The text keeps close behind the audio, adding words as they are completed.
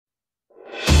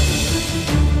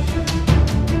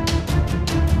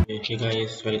Hey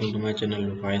guys, welcome to my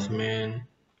channel Wise Man,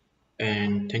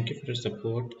 and thank you for your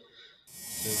support.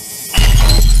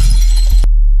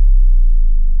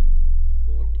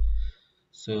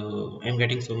 So I'm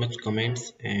getting so much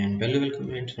comments and valuable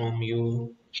comments from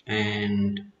you,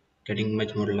 and getting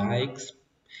much more likes,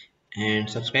 and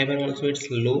subscriber also it's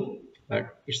low,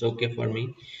 but it's okay for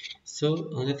me. So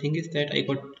the thing is that I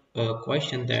got a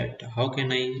question that how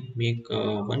can I make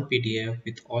one PDF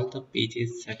with all the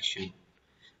pages section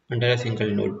under a single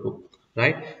notebook,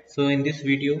 right? So in this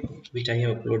video which I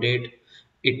have uploaded,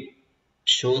 it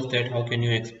shows that how can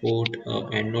you export a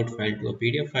EndNote file to a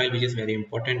PDF file, which is very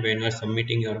important when you are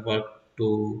submitting your work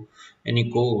to any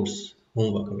course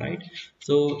homework, right?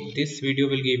 So this video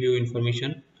will give you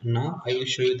information. Now I will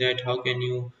show you that how can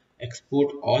you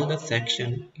export all the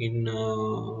section in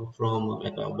from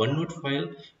like a OneNote file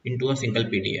into a single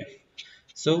PDF.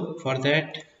 So for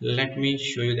that, let me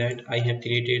show you that I have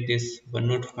created this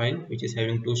OneNote file which is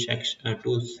having two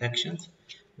sections.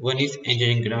 One is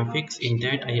engineering graphics. In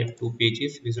that I have two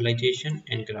pages, visualization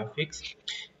and graphics.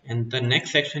 And the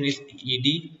next section is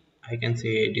ED, I can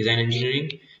say design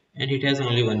engineering, and it has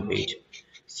only one page.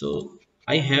 So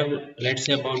I have, let's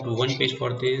say, about one page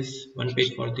for this, one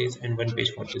page for this, and one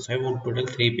page for this. I want total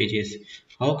three pages.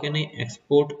 How can I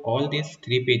export all these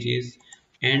three pages,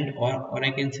 and or I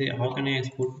can say how can I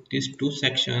export these two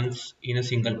sections in a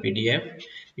single PDF?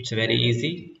 It's very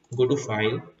easy. Go to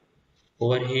file,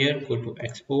 over here go to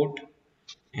export,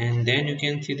 and then you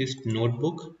can see this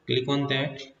notebook. Click on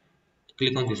that,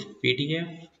 click on this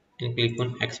PDF and click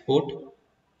on export.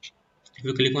 If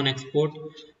you click on export,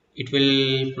 it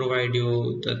will provide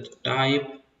you the type.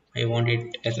 I want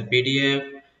it as a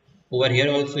PDF. Over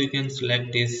here also you can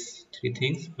select these three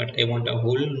things, but I want a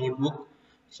whole notebook,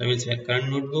 so I will select current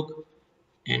notebook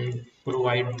and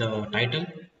provide the title.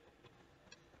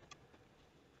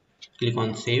 Click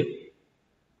on save.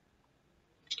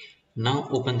 Now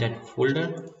open that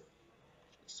folder.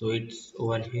 So it's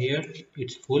over here,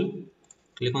 it's full.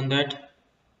 Click on that,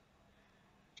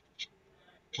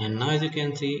 and now as you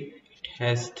can see it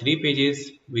has three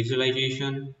pages: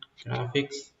 visualization,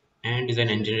 graphics, and design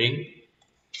engineering,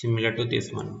 similar to this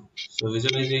one. So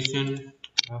visualization,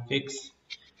 graphics,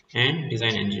 and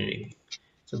design engineering.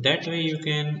 So that way you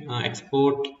can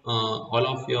export all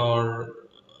of your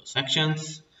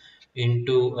sections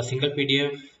into a single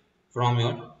PDF from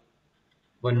your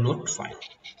OneNote file.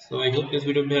 So I hope this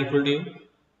video will be helpful to you.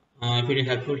 If it is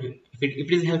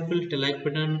helpful, hit the like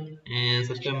button and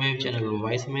subscribe my channel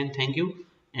Wise Man. Thank you.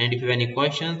 And if you have any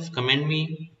questions, comment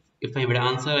me. If I have an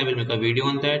answer, I will make a video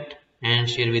on that and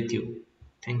share with you.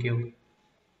 Thank you.